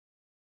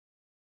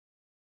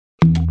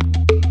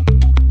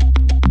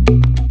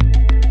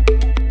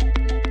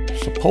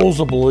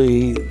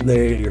Supposedly,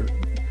 they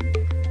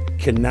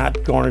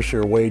cannot garnish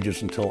their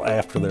wages until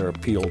after their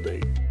appeal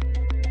date.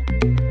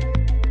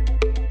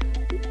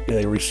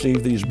 They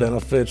receive these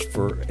benefits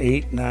for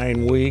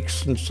 8-9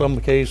 weeks in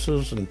some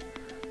cases, and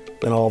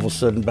then all of a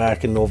sudden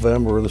back in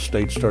November, the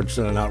state starts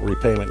sending out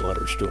repayment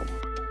letters to them.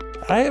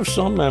 I have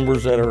some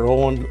members that are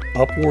owing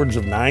upwards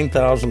of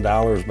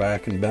 $9,000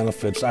 back in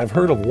benefits. I've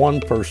heard of one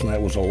person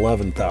that was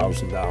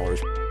 $11,000.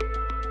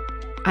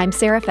 I'm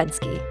Sarah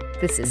Fenske.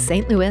 This is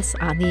St. Louis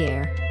on the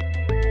Air.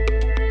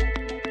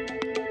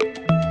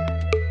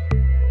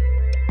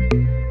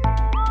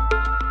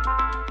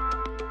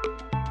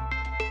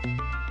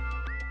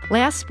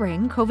 Last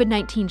spring,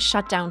 COVID-19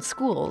 shut down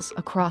schools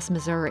across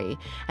Missouri,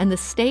 and the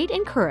state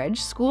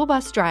encouraged school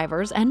bus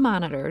drivers and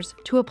monitors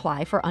to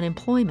apply for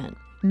unemployment.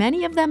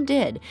 Many of them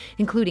did,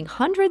 including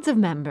hundreds of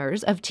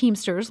members of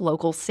Teamsters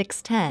Local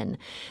 610.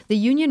 The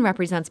union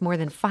represents more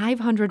than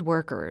 500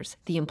 workers,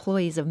 the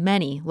employees of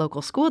many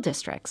local school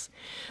districts.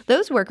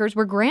 Those workers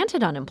were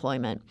granted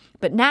unemployment,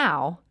 but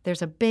now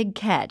there's a big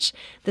catch.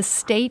 The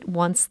state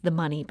wants the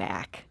money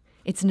back.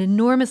 It's an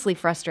enormously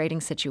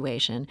frustrating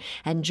situation,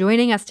 and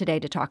joining us today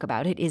to talk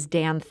about it is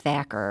Dan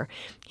Thacker.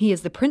 He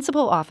is the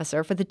principal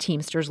officer for the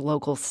Teamsters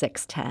Local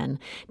 610.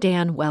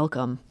 Dan,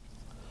 welcome.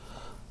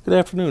 Good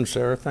afternoon,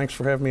 Sarah. Thanks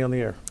for having me on the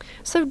air.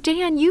 So,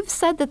 Dan, you've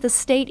said that the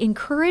state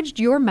encouraged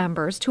your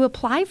members to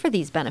apply for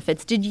these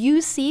benefits. Did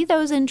you see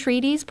those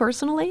entreaties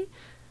personally?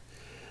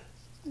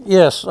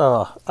 Yes,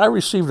 I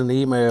received an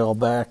email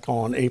back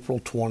on April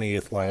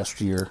 20th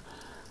last year,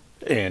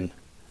 and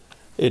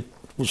it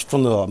was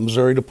from the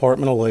Missouri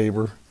Department of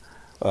Labor.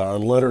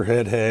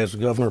 Letterhead has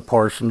Governor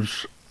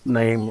Parsons'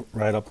 name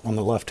right up on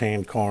the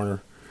left-hand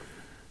corner.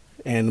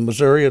 And the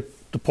Missouri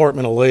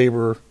Department of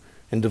Labor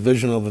and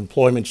Division of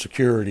Employment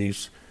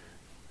Securities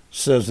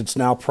says it's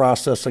now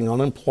processing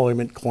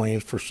unemployment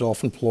claims for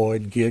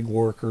self-employed, gig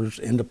workers,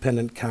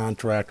 independent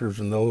contractors,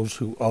 and those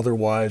who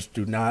otherwise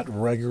do not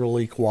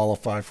regularly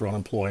qualify for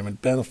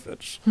unemployment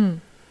benefits.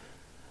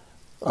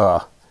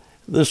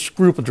 This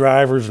group of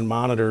drivers and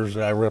monitors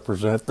that I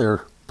represent,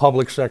 they're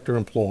public sector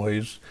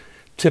employees.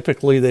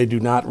 Typically, they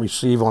do not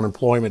receive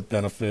unemployment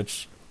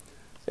benefits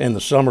in the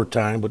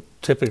summertime, but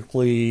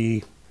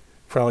typically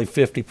probably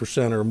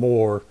 50% or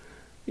more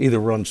either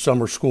run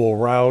summer school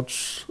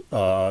routes,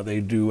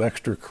 they do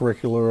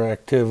extracurricular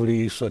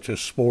activities such as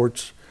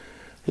sports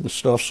and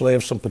stuff, so they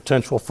have some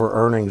potential for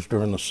earnings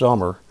during the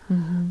summer.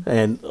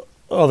 And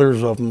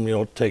others of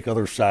them, take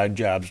other side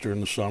jobs during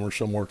the summer.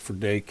 Some work for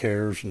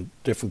daycares and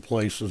different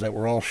places that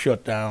were all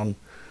shut down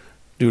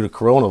due to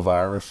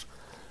coronavirus.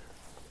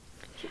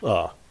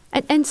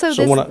 And so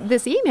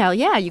this email,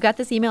 you got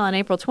this email on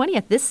April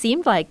 20th. This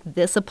seemed like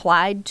this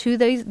applied to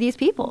these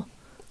people.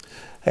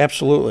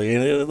 Absolutely.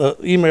 And the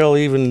email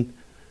even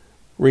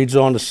reads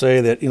on to say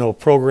that,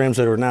 programs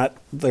that are not,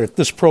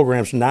 this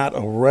program's not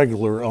a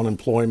regular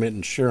unemployment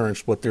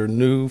insurance, but they're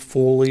new,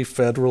 fully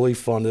federally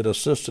funded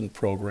assistance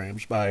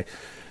programs that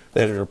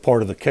are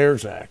part of the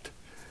CARES Act.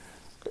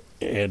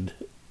 And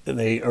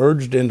they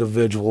urged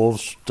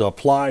individuals to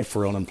apply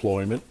for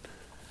unemployment.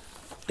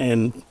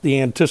 And the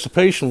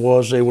anticipation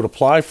was they would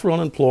apply for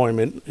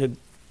unemployment.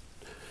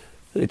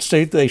 It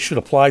stated they should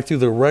apply through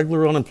the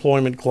regular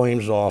unemployment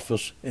claims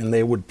office, and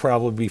they would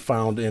probably be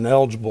found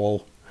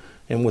ineligible,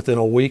 and within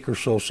a week or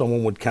so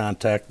someone would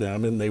contact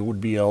them and they would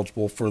be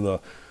eligible for the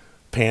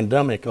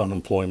pandemic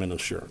unemployment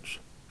insurance.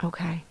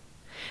 Okay.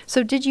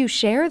 So did you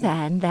share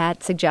then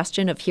that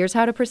suggestion of here's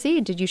how to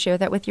proceed? Did you share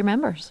that with your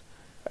members?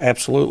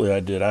 Absolutely,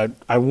 I did.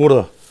 I would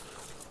have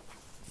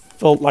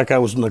felt like I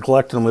was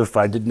neglecting them if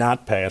I did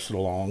not pass it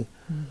along.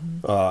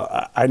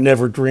 I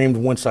never dreamed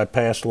once I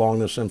passed along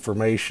this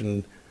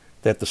information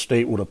that the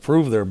state would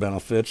approve their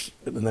benefits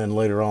and then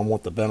later on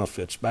want the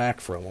benefits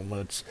back from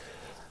them.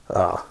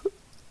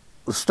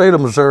 The state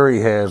of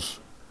Missouri has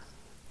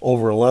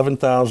over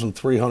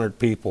 11,300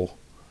 people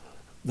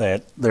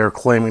that they're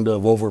claiming to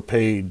have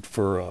overpaid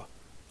for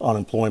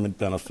unemployment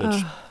benefits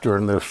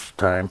during this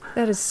time.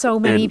 That is so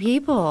many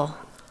people.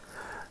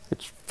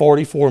 It's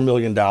 $44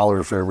 million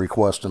they're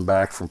requesting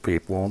back from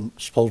people. And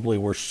supposedly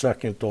we're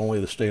second to only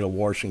the state of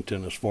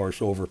Washington as far as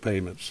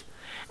overpayments.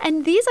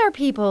 And these are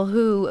people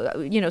who,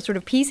 sort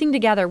of piecing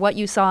together what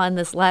you saw in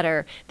this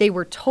letter, they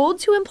were told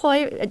to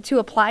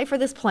apply for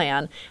this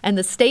plan, and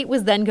the state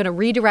was then going to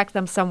redirect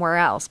them somewhere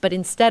else. But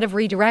instead of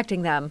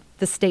redirecting them,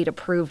 the state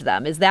approved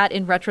them. Is that,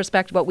 in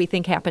retrospect, what we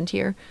think happened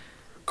here?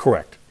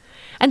 Correct.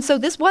 And so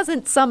this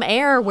wasn't some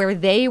error where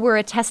they were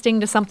attesting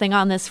to something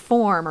on this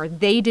form or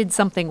they did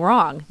something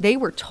wrong. They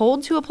were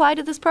told to apply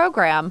to this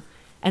program,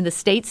 and the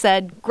state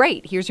said,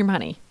 great, here's your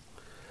money.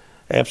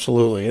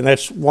 Absolutely. And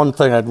that's one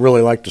thing I'd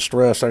really like to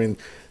stress. I mean,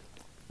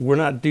 we're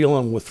not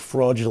dealing with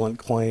fraudulent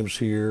claims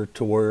here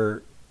to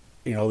where,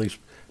 these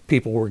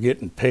people were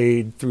getting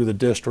paid through the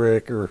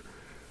district or,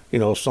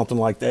 something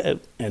like that,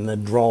 and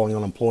then drawing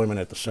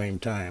unemployment at the same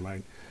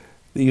time.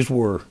 These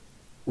were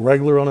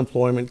regular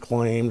unemployment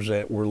claims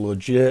that were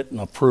legit and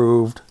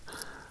approved.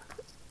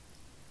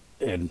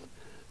 And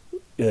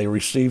They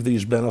receive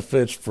these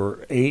benefits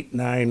for 8,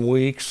 9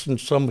 weeks in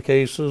some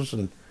cases,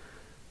 and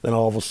then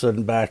all of a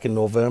sudden back in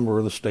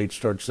November, the state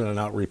starts sending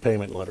out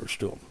repayment letters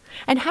to them.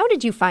 And how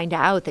did you find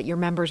out that your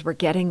members were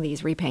getting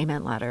these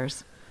repayment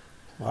letters?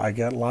 I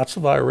got lots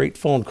of irate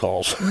phone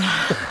calls.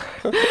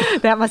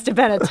 That must have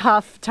been a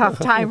tough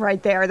time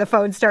right there. The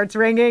phone starts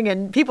ringing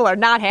and people are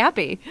not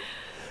happy.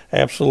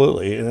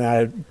 Absolutely.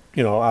 And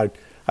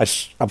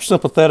I'm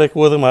sympathetic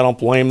with them. I don't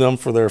blame them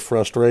for their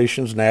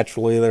frustrations.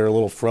 Naturally, they're a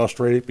little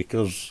frustrated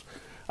because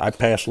I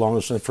passed along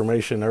this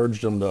information and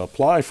urged them to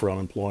apply for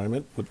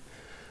unemployment. But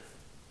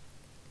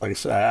like I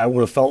said, I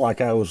would have felt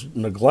like I was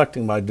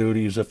neglecting my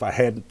duties if I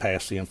hadn't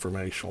passed the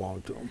information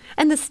along to them.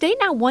 And the state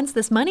now wants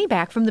this money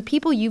back from the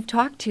people you've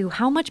talked to.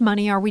 How much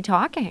money are we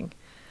talking?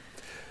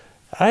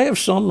 I have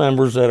some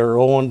members that are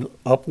owing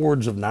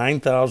upwards of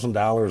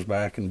 $9,000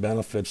 back in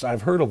benefits.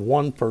 I've heard of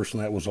one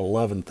person that was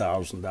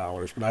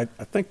 $11,000, but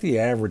I think the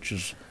average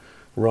is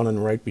running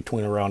right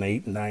between around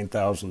 $8,000 and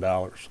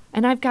 $9,000.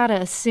 And I've got to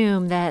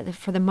assume that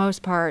for the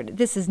most part,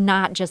 this is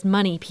not just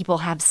money people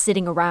have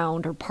sitting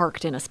around or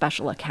parked in a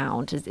special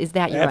account. Is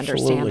that your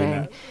understanding?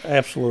 Not.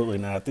 Absolutely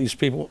not. These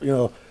people,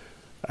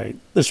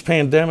 this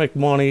pandemic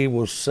money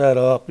was set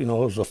up, it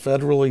was a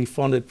federally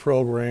funded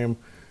program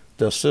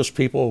to assist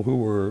people who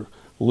were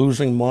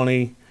losing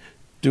money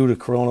due to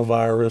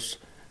coronavirus.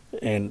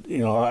 And,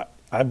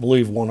 I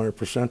believe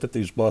 100% that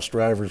these bus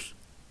drivers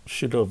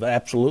should have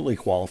absolutely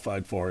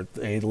qualified for it.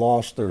 They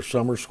lost their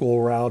summer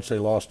school routes. They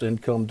lost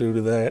income due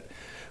to that.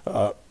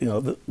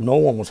 No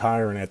one was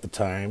hiring at the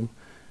time.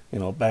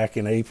 Back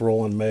in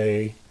April and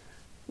May,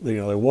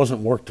 there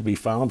wasn't work to be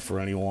found for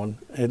anyone.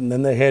 And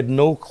then they had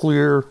no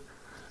clear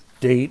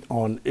date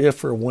on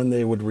if or when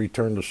they would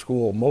return to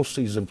school. Most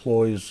of these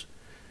employees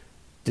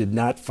did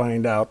not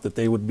find out that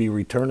they would be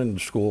returning to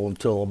school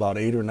until about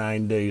 8 or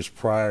 9 days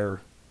prior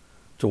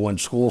to when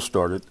school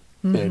started.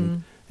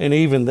 Mm-hmm. And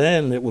even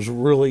then, it was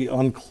really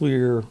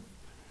unclear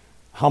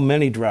how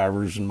many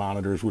drivers and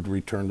monitors would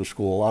return to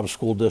school. A lot of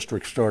school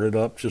districts started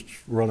up just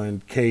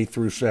running K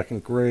through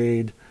second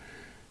grade.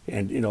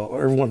 And,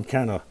 everyone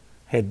kind of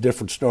had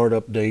different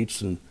startup dates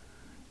and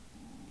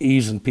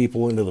easing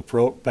people into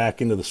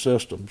back into the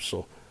system.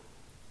 So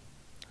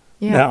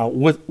Now,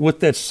 with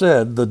that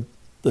said,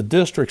 the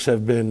districts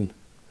have been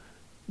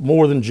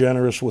more than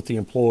generous with the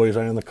employees.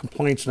 I mean, the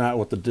complaint's not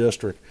with the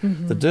district.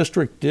 Mm-hmm. The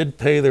district did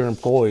pay their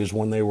employees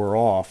when they were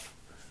off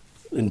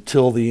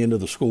until the end of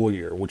the school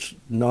year, which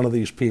none of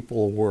these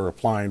people were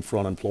applying for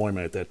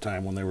unemployment at that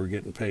time when they were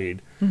getting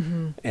paid.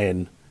 Mm-hmm.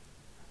 And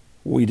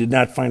we did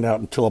not find out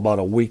until about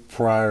a week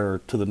prior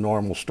to the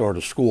normal start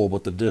of school,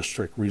 but the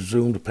district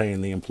resumed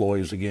paying the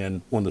employees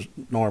again when the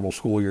normal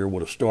school year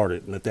would have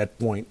started. And at that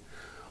point,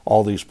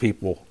 all these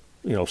people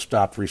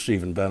stopped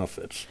receiving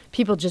benefits.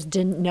 People just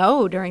didn't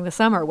know during the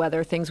summer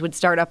whether things would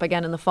start up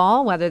again in the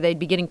fall, whether they'd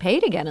be getting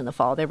paid again in the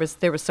fall. There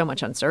was so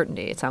much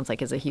uncertainty. It sounds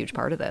like is a huge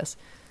part of this.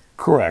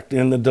 Correct.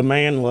 In the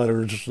demand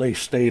letters, they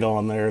state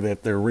on there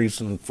that their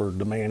reason for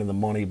demanding the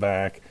money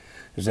back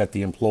is that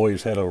the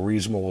employees had a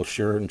reasonable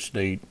assurance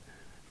date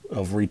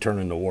of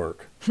returning to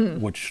work,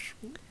 which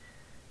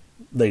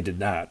they did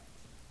not.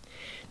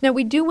 Now,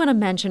 we do want to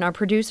mention our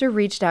producer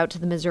reached out to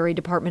the Missouri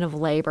Department of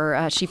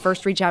Labor. She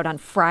first reached out on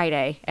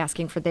Friday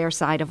asking for their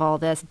side of all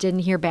this. Didn't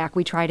hear back.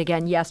 We tried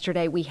again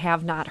yesterday. We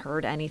have not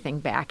heard anything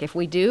back. If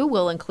we do,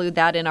 we'll include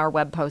that in our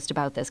web post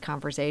about this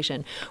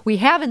conversation. We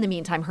have, in the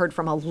meantime, heard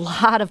from a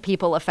lot of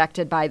people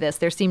affected by this.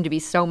 There seem to be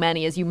so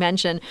many. As you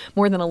mentioned,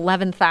 more than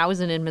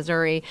 11,000 in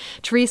Missouri.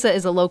 Teresa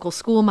is a local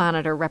school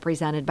monitor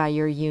represented by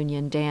your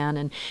union, Dan,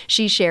 and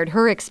she shared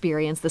her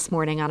experience this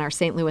morning on our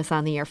St. Louis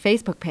on the Air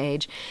Facebook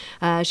page.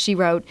 She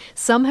wrote,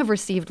 "Some have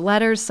received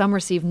letters, some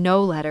received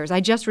no letters. I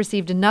just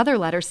received another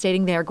letter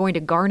stating they are going to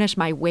garnish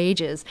my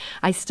wages.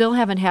 I still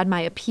haven't had my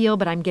appeal,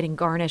 but I'm getting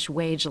garnished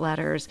wage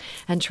letters."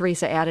 And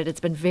Teresa added, it's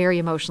been very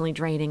emotionally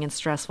draining and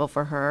stressful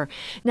for her.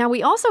 Now,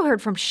 we also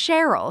heard from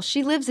Cheryl.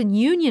 She lives in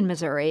Union,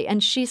 Missouri,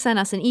 and she sent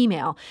us an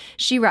email.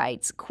 She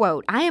writes,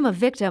 quote, "I am a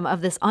victim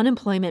of this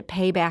unemployment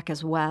payback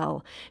as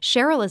well.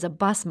 Cheryl is a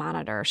bus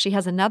monitor. She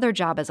has another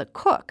job as a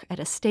cook at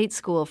a state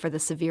school for the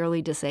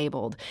severely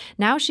disabled.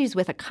 Now she's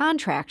with a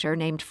contractor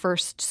named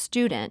First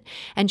Student."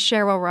 And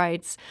Cheryl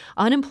writes,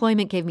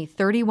 "Unemployment gave me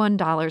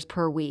 $31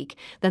 per week.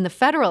 Then the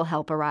federal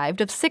help arrived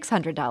of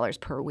 $600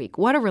 per week.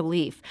 What a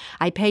relief.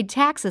 I paid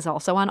taxes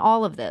also on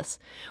all of this.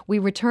 We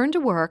returned to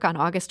work on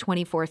August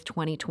 24th,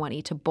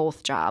 2020 to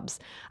both jobs.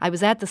 I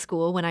was at the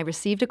school when I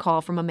received a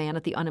call from a man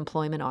at the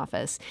unemployment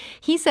office.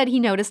 He said he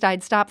noticed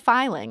I'd stopped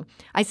filing.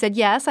 I said,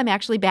 yes, I'm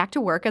actually back to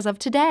work as of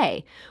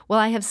today. Well,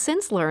 I have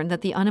since learned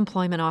that the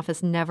unemployment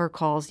office never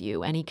calls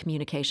you. Any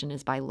communication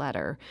is by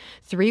letter.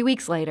 3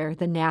 weeks later,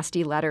 the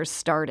nasty letters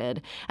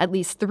started. At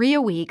least 3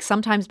 a week,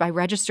 sometimes by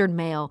registered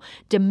mail,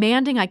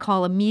 demanding I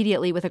call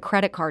immediately with a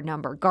credit card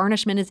number.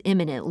 Garnishment is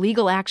imminent.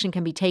 Legal action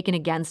can be taken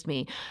against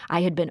me.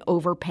 I had been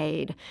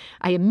overpaid.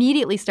 I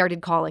immediately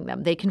started calling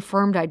them. They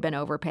confirmed I'd been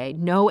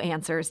overpaid. No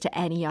answers to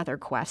any other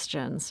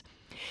questions."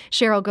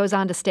 Cheryl goes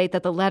on to state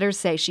that the letters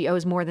say she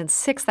owes more than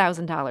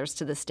 $6,000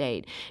 to the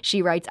state.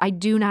 She writes, I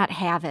do not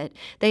have it.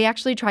 They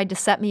actually tried to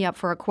set me up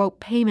for a, quote,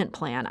 payment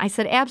plan. I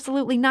said,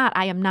 absolutely not.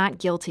 I am not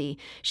guilty.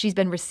 She's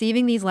been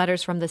receiving these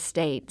letters from the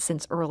state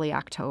since early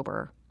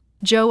October.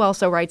 Joe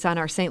also writes on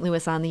our St.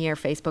 Louis on the Air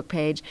Facebook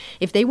page,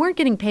 if they weren't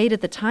getting paid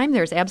at the time,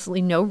 there's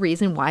absolutely no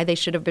reason why they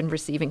should have been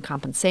receiving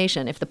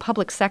compensation. If the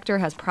public sector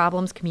has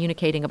problems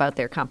communicating about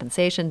their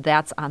compensation,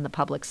 that's on the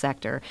public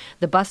sector.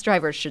 The bus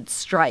drivers should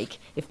strike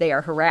if they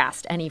are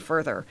harassed any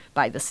further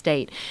by the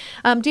state.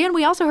 Dan,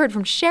 we also heard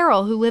from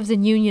Cheryl, who lives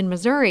in Union,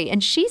 Missouri,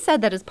 and she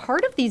said that as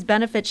part of these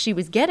benefits she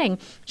was getting,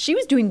 she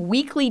was doing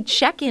weekly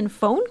check-in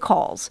phone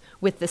calls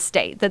with the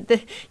state. That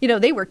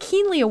they were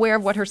keenly aware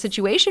of what her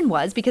situation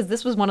was because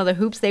this was one of the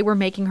hoops they were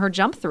making her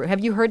jump through.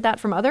 Have you heard that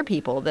from other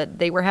people, that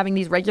they were having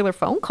these regular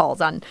phone calls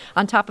on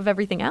top of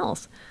everything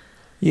else?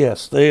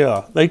 Yes,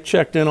 they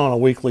checked in on a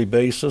weekly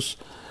basis.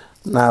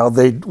 Now,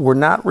 they were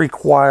not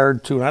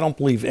required to, and I don't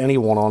believe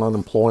anyone on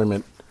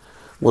unemployment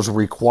was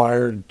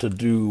required to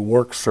do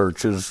work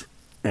searches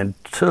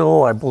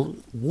until, I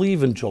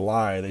believe in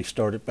July, they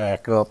started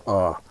back up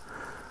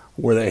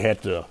where they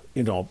had to,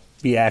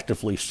 be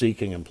actively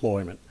seeking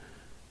employment,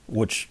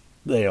 which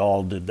they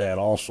all did that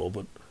also.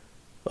 But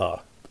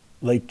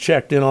they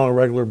checked in on a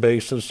regular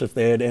basis. If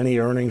they had any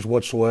earnings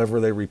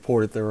whatsoever, they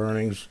reported their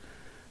earnings.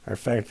 In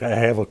fact, I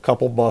have a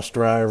couple bus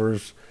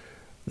drivers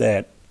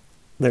that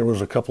there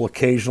was a couple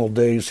occasional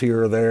days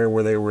here or there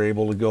where they were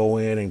able to go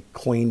in and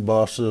clean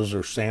buses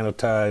or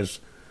sanitize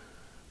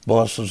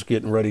buses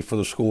getting ready for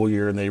the school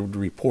year, and they would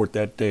report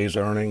that day's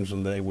earnings,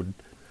 and they would,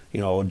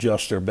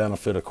 adjust their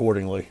benefit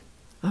accordingly.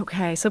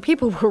 Okay, so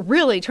people were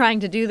really trying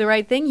to do the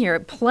right thing here.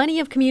 Plenty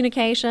of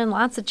communication,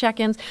 lots of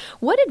check-ins.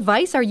 What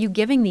advice are you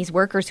giving these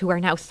workers who are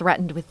now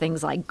threatened with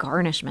things like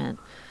garnishment?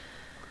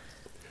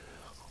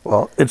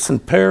 Well, it's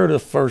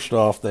imperative, first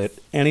off, that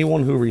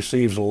anyone who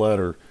receives a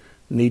letter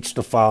needs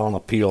to file an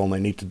appeal, and they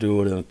need to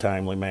do it in a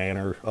timely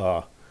manner.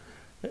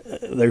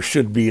 There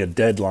should be a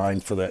deadline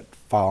for that,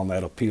 filing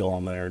that appeal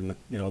on there. And,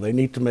 they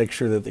need to make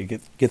sure that they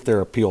get their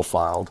appeal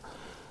filed.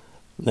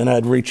 Then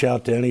I'd reach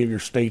out to any of your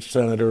state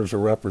senators or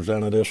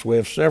representatives. We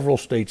have several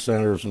state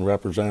senators and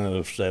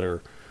representatives that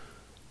are,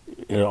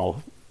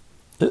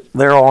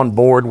 they're on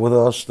board with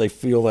us. They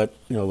feel that,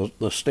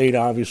 the state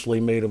obviously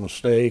made a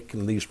mistake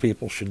and these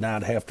people should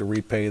not have to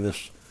repay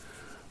this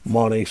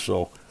money.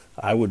 So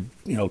I would,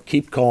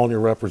 keep calling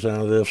your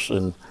representatives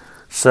and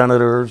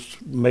senators.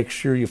 Make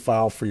sure you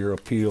file for your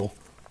appeal.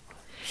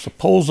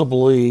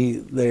 Supposedly,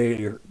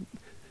 they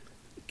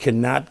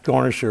cannot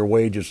garnish their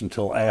wages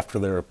until after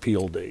their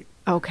appeal date.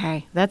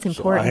 Okay, that's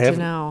important to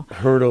know. I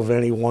haven't heard of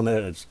anyone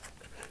that has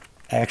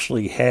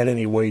actually had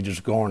any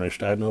wages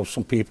garnished. I know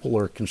some people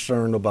are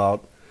concerned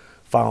about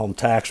filing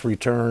tax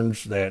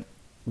returns, that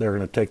they're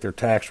going to take their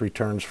tax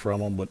returns from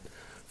them, but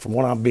from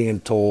what I'm being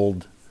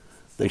told,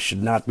 they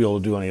should not be able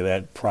to do any of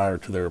that prior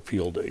to their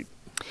appeal date.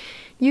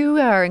 You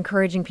are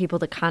encouraging people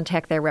to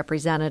contact their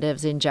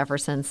representatives in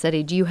Jefferson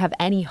City. Do you have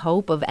any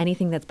hope of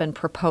anything that's been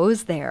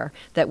proposed there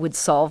that would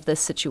solve this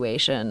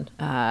situation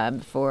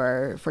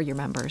for your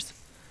members?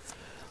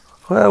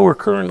 Well, we're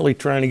currently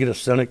trying to get a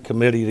Senate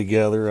committee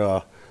together.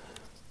 A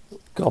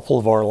couple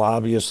of our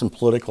lobbyists and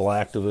political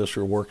activists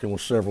are working with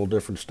several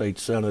different state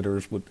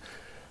senators, but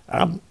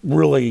I'm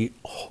really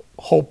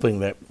hoping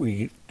that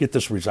we get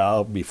this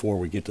resolved before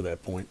we get to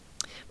that point.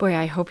 Boy,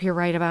 I hope you're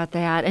right about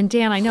that. And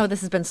Dan, I know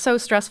this has been so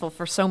stressful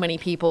for so many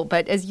people,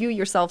 but as you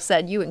yourself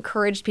said, you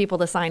encouraged people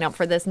to sign up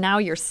for this. Now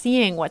you're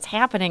seeing what's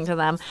happening to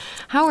them.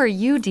 How are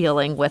you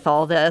dealing with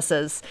all this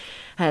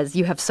as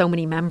you have so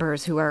many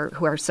members who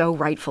are so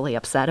rightfully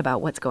upset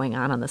about what's going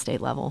on the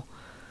state level?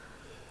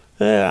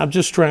 I'm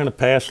just trying to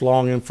pass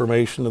along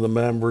information to the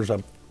members.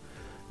 I'm,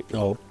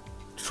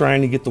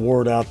 trying to get the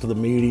word out to the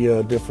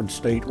media, different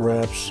state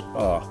reps.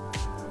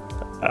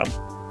 I'm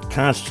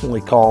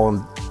constantly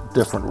calling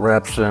different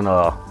reps and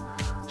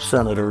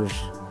senators,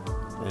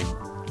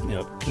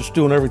 and just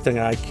doing everything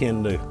I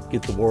can to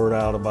get the word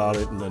out about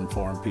it and to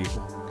inform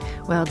people.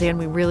 Well, Dan,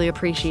 we really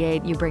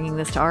appreciate you bringing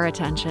this to our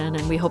attention,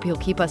 and we hope you'll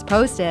keep us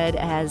posted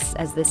as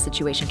this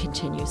situation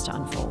continues to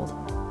unfold.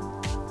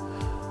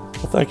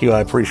 Well, thank you. I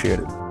appreciate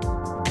it.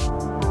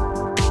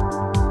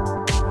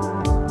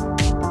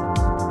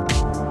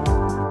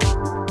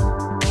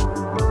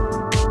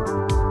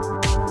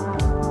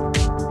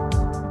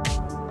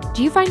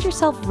 Do you find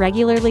yourself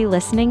regularly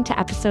listening to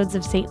episodes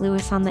of St.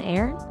 Louis on the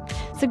Air?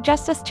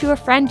 Suggest us to a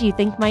friend you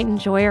think might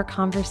enjoy our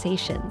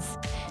conversations.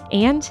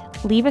 And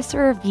leave us a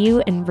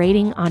review and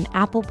rating on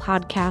Apple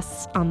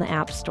Podcasts on the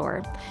App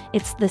Store.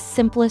 It's the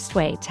simplest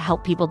way to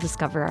help people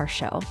discover our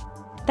show.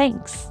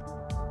 Thanks.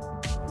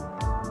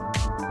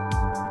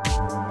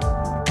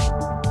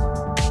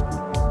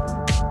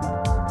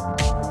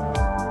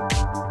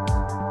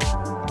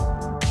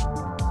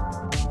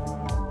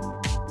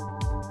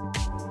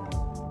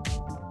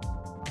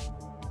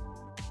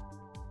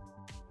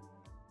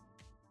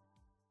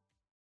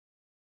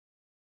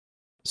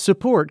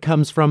 Support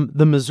comes from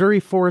the Missouri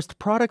Forest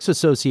Products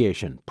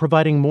Association,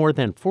 providing more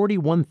than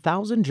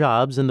 41,000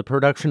 jobs in the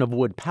production of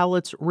wood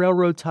pallets,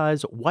 railroad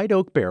ties, white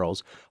oak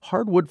barrels,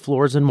 hardwood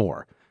floors, and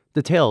more.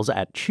 Details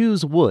at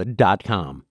choosewood.com.